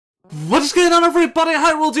What is going on, everybody? I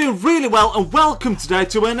hope we're all doing really well, and welcome today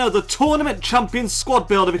to another Tournament Champions Squad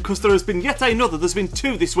Builder, because there has been yet another, there's been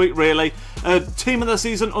two this week really, Team of the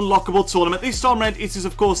Season Unlockable Tournament. This time around it is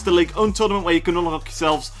of course the League tournament where you can unlock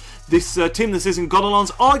yourselves this Team of the Season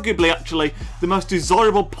Gonalons, arguably actually the most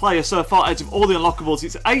desirable player so far out of all the unlockables.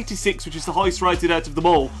 It's 86, which is the highest rated out of them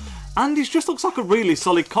all. And he just looks like a really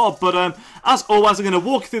solid card. But as always, I'm going to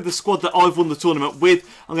walk you through the squad that I've won the tournament with.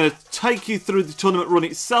 I'm going to take you through the tournament run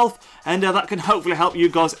itself, and that can hopefully help you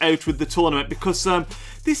guys out with the tournament. Because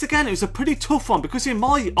this, again, it was a pretty tough one. Because in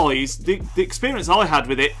my eyes, the experience I had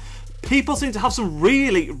with it, people seem to have some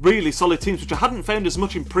really solid teams, which I hadn't found as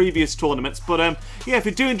much in previous tournaments. But yeah, if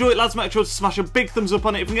you do enjoy it, lads, make sure to smash a big thumbs up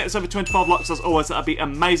on it. If we can get us over 25 likes, as always, that'd be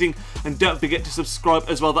amazing. And don't forget to subscribe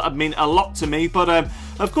as well, that'd mean a lot to me. But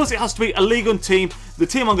of course, it has to be a Ligue 1 team. The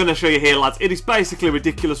team I'm going to show you here, lads, it is basically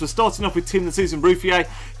ridiculous. We're starting off with Team of the Season Ruffier.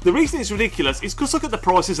 The reason it's ridiculous is because look at the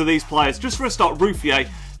prices of these players. Just for a start, Ruffier,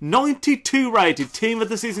 92 rated Team of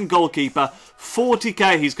the Season goalkeeper,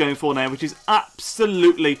 40k he's going for now, which is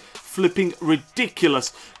absolutely flipping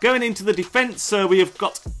ridiculous. Going into the defence, we have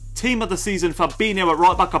got Team of the Season Fabinho at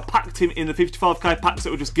right back. I packed him in the 55k packs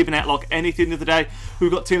that were just given out like anything the other day.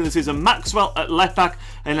 We've got Team of the Season Maxwell at left back,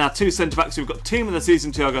 and our two centre backs we've got Team of the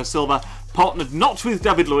Season Thiago Silva, partnered not with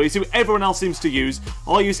David Luiz, who everyone else seems to use.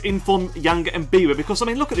 I use Inform, Yang and Bieber because, I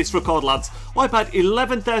mean, look at this record, lads. I paid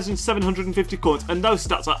 11,750 coins, and those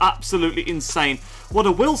stats are absolutely insane. What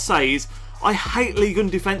I will say is, I hate Ligue 1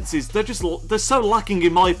 defences. They're so lacking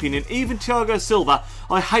in my opinion. Even Thiago Silva,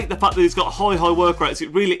 I hate the fact that he's got high work rates.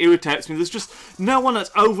 It really irritates me. There's just no one that's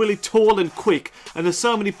overly tall and quick, and there's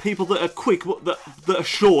so many people that are quick that are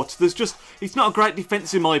short. It's not a great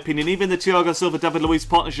defence in my opinion. Even the Thiago Silva David Luiz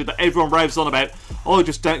partnership that everyone raves on about, I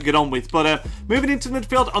just don't get on with. But moving into the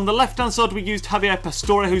midfield, on the left hand side we used Javier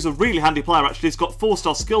Pastore, who's a really handy player actually. He's got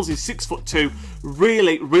 4-star skills. He's 6'2",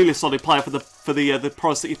 really solid player for the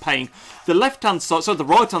price that you're paying. The left-hand side, so the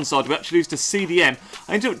right-hand side, we actually used a CDM.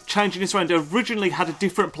 I ended up changing this around. I originally had a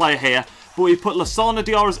different player here, but we put Lasana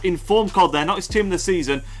Diarra's inform card there, not his Team of the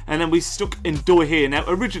Season, and then we stuck Ndoi here. Now,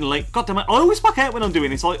 originally, God damn it, I always back out when I'm doing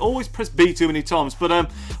this. I always press B too many times, but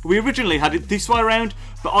we originally had it this way around,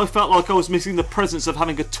 but I felt like I was missing the presence of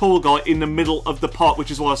having a tall guy in the middle of the park,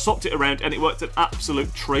 which is why I swapped it around, and it worked an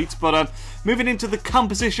absolute treat. But moving into the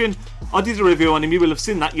composition, I did a review on him. You will have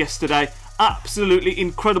seen that yesterday. Absolutely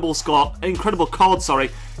incredible card, sorry.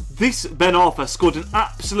 This Ben Arthur scored an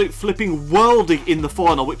absolute flipping worldie in the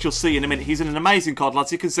final, which you'll see in a minute. He's in an amazing card,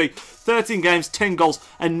 lads. You can see 13 games, 10 goals,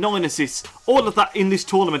 and 9 assists. All of that in this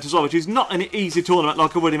tournament as well, which is not an easy tournament,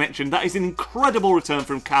 like I already mentioned. That is an incredible return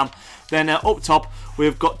from Cam. Then up top,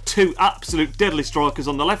 we've got two absolute deadly strikers.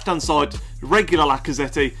 On the left-hand side, regular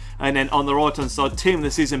Lacazette, and then on the right-hand side, Team of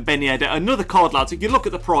the Season Ben Yedder. Another card, lads. If you look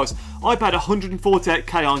at the price, I paid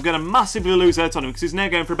 148k. I'm going to massively lose out on him because he's now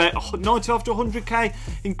going for about 95 to 100k.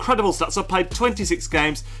 Incredible stats. I played 26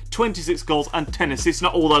 games, 26 goals, and 10 assists.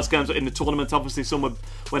 Not all those games are in the tournament. Obviously, some were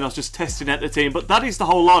when I was just testing out the team. But that is the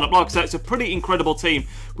whole lineup. Like I said, it's a pretty incredible team.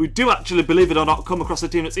 We do actually, believe it or not, come across a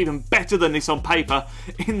team that's even better than this on paper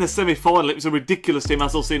in the semi-final. It was a ridiculous team,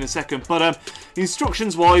 as I'll see in a second. But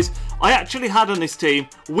instructions-wise, I actually had on this team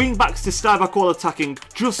wing-backs to stay back while attacking,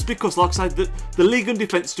 just because, like I said, the Ligue 1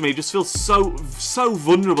 defence to me just feels so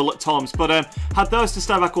vulnerable at times. But had those to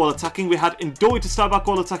stay back while attacking. We had Ndoi to stay back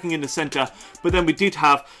while attacking in the centre. But then we did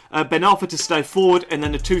have Ben Arthur to stay forward, and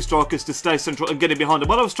then the two strikers to stay central and getting behind him.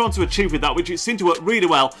 What I was trying to achieve with that, which it seemed to work really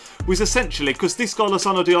well, was essentially, because this guy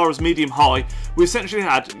Lasana Diarra's medium-high, we essentially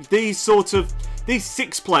had these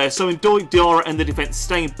 6 players, so Ndoi, Diarra and the defence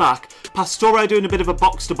staying back, Pastore doing a bit of a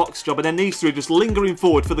box-to-box job, and then these three just lingering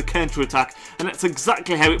forward for the counter-attack, and that's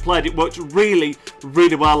exactly how it played. It worked really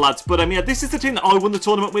well, lads. But yeah, this is the team that I won the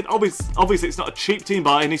tournament with. Obviously it's not a cheap team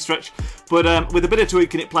by any stretch, but with a bit of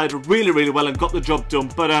tweaking it played really well and got the job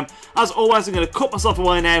done. But as always, I'm going to cut myself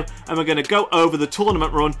away now, and we're going to go over the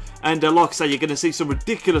tournament run, and like I say, you're going to see some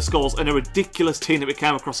ridiculous goals and a ridiculous team that we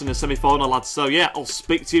came across in the semi-final, lads. So yeah, I'll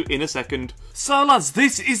speak to you in a second. So lads,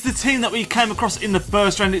 this is the team that we came across in the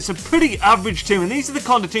first round. It's a pretty average team, and these are the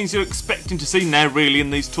kind of teams you're expecting to see now really in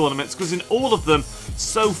these tournaments, because in all of them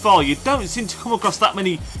so far you don't seem to come across that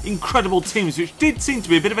many incredible teams, which did seem to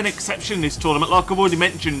be a bit of an exception in this tournament. Like I've already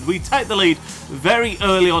mentioned, we take the lead very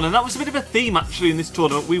early on, and that was a bit of a theme actually in this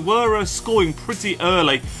tournament. We were scoring pretty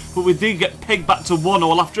early, but we did get pegged back to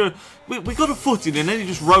 1-1 after we got a footing, and then he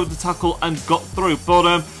just rode the tackle and got through.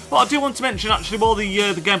 But What I do want to mention, actually, while the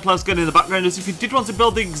gameplay is going in the background, is if you did want to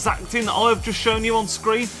build the exact thing that I have just shown you on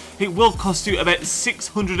screen, it will cost you about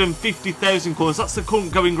 650,000 coins. That's the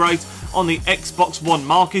current going rate on the Xbox One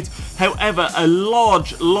market. However, a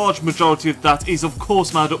large majority of that is, of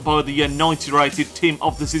course, made up by the 90 rated team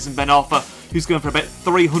of the season, Ben Arthur, who's going for about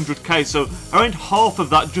 300k. So around half of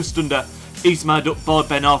that, just under, is made up by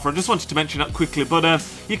Ben Arthur. I just wanted to mention that quickly, but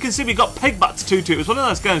you can see we got pegged back to 2-2. It was one of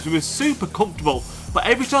those games we were super comfortable, but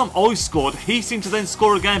every time I scored, he seemed to then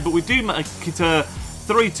score again. But we do make it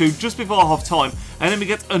 3-2 just before half time, and then we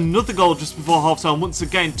get another goal just before half time. Once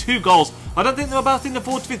again, 2 goals. I don't think they were both in the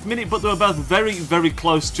 45th minute, but they were both very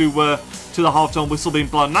close to the half time whistle being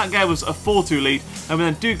blown. That gave us a 4-2 lead, and we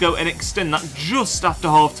then do go and extend that just after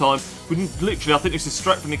half time. We literally, I think this is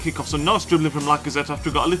straight from the kickoff, so nice dribbling from Lacazette after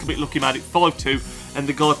we got a little bit lucky, made it 5-2, and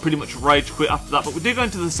the guy pretty much rage quit after that. But we do go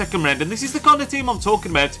into the second round, and this is the kind of team I'm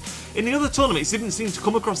talking about. In the other tournaments, didn't seem to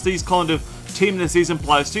come across these kind of team of the season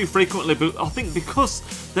players too frequently, but I think because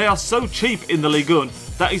they are so cheap in the Ligue 1,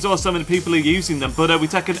 that is why so many people are using them. But we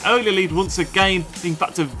take an early lead once again, in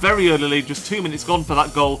fact a very early lead, just 2 minutes gone for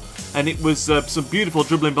that goal, and it was some beautiful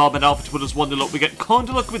dribbling by Ben Arthur to put us 1-0 up. We get kind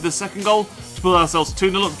of lucky with the second goal to put ourselves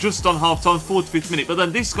 2-0 up just on half time, 45th minute, but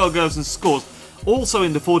then this guy goes and scores also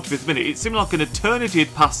in the 45th minute. It seemed like an eternity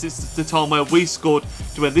had passed since the time where we scored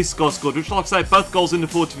to where this guy scored, which, like I say, both goals in the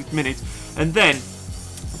 45th minute. And then,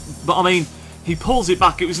 but I mean, he pulls it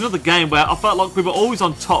back. It was another game where I felt like we were always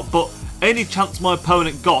on top, but any chance my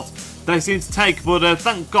opponent got, they seemed to take. But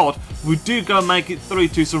thank God, we do go and make it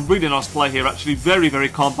 3-2. Some really nice play here, actually. Very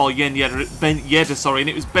calm by Ben Yedder, sorry. And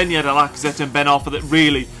it was Ben Yedder, Lacazette and Ben Arthur that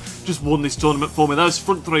really just won this tournament for me. Those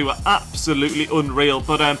front three were absolutely unreal.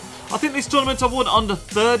 But I think this tournament I won on the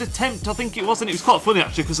 3rd attempt, I think it was, and it was quite funny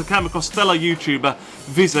actually because I came across fellow YouTuber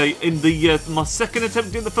Vizzy in the my 2nd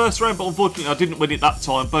attempt in the first round, but unfortunately I didn't win it that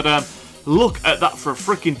time. But look at that for a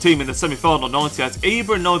freaking team in the semi-final. 98,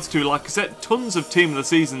 Ibra 92, like I said, tons of team of the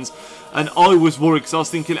seasons, and I was worried because I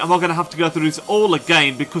was thinking, am I going to have to go through this all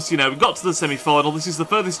again? Because, you know, we got to the semi-final, this is the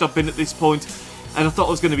furthest I've been at this point, and I thought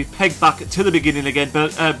I was going to be pegged back to the beginning again,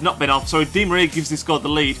 but not Ben Arthur, sorry, Di Maria gives this guy the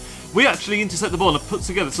lead. We actually intercept the ball and put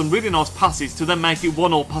together some really nice passes to then make it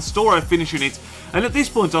 1-1, Pastore finishing it. And at this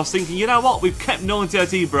point I was thinking, you know what, we've kept 98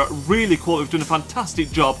 Ibra really cool, we've done a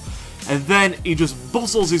fantastic job. And then he just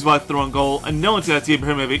bustles his way through on goal, and 98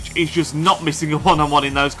 Ibrahimovic is just not missing a one-on-one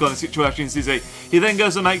in those kind of situations, is he? He then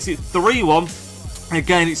goes and makes it 3-1.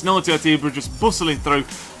 Again, it's 98 Ibra just bustling through,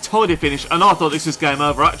 tidy finish, and I thought this was game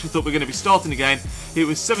over. I actually thought we were going to be starting again. It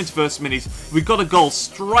was 71st minute. We got a goal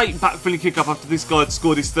straight back from the kick-off after this guy had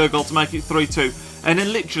scored his 3rd goal to make it 3-2. And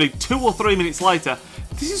then literally 2 or 3 minutes later,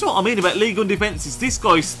 this is what I mean about Ligue 1 defences. This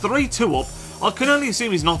guy is 3-2 up. I can only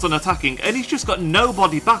assume he's not unattacking, and he's just got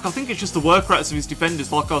nobody back. I think it's just the work rates of his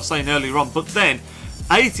defenders, like I was saying earlier on. But then,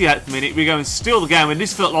 88th minute, we go and steal the game, and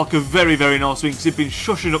this felt like a very nice win because he'd been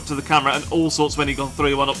shushing up to the camera and all sorts when he gone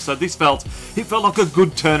 3-1 up. So this felt like a good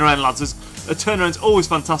turnaround, lads. A turnaround's always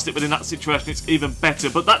fantastic, but in that situation it's even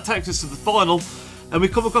better. But that takes us to the final, and we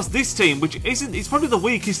come across this team, which it's probably the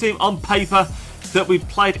weakest team on paper that we've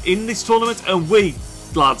played in this tournament, and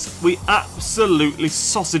lads, we absolutely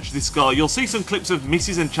sausaged this guy. You'll see some clips of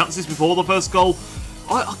misses and chances before the first goal.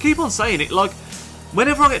 I keep on saying it, like,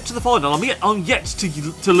 whenever I get to the final, I'm yet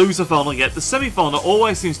to lose a final yet. The semi-final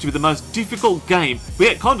always seems to be the most difficult game. We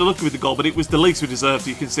get kind of lucky with the goal, but it was the least we deserved,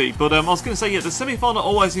 you can see. But I was going to say, yeah, the semi-final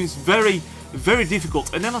always seems very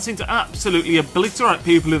difficult, and then I seem to absolutely obliterate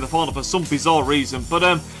people in the final for some bizarre reason. But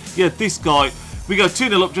yeah, this guy, we go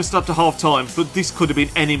 2-0 up just after half time, but this could have been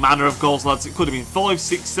any manner of goals, lads. It could have been 5,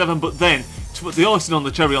 6, 7, but then, to put the icing on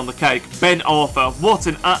the cherry on the cake, Ben Arthur, what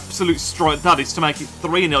an absolute strike that is to make it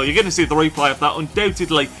 3-0. You're going to see the replay of that,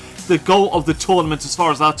 undoubtedly the goal of the tournament as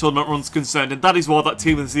far as our tournament run's concerned, and that is why that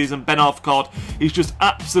team of the season, Ben Arthur card, is just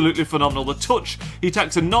absolutely phenomenal. The touch, he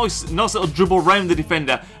takes a nice little dribble round the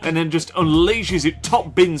defender and then just unleashes it,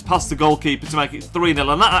 top bins past the goalkeeper to make it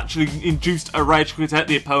 3-0, and that actually induced a rage quit out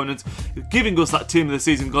the opponent, giving us that team of the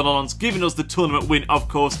season Gonalons, giving us the tournament win, of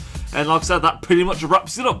course. And like I said, that pretty much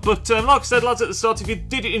wraps it up. But like I said, lads, at the start, if you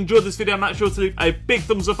did enjoy this video, make sure to leave a big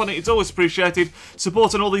thumbs up on it. It's always appreciated.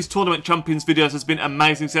 Support on all these Tournament Champions videos has been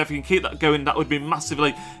amazing. So if you can keep that going, that would be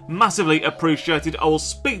massively appreciated. I will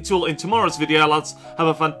speak to you all in tomorrow's video, lads. Have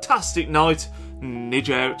a fantastic night. Nidge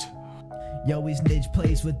out. Yo, he's Nidge,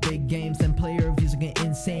 plays with big games, and player reviews are getting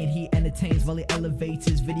insane. He entertains while he elevates,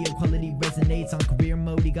 his video quality resonates. On career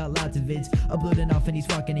mode, he got lots of vids uploading off, and he's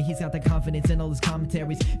rocking it. He's got the confidence in all his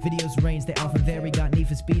commentaries. Videos range, they often vary. Got need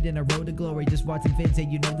for speed and a road to glory. Just watching vids,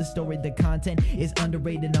 and you know the story. The content is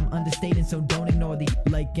underrated, I'm understating, so don't ignore the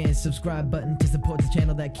like and subscribe button to support the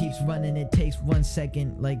channel that keeps running. It takes 1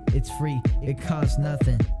 second, like it's free, it costs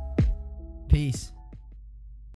nothing. Peace.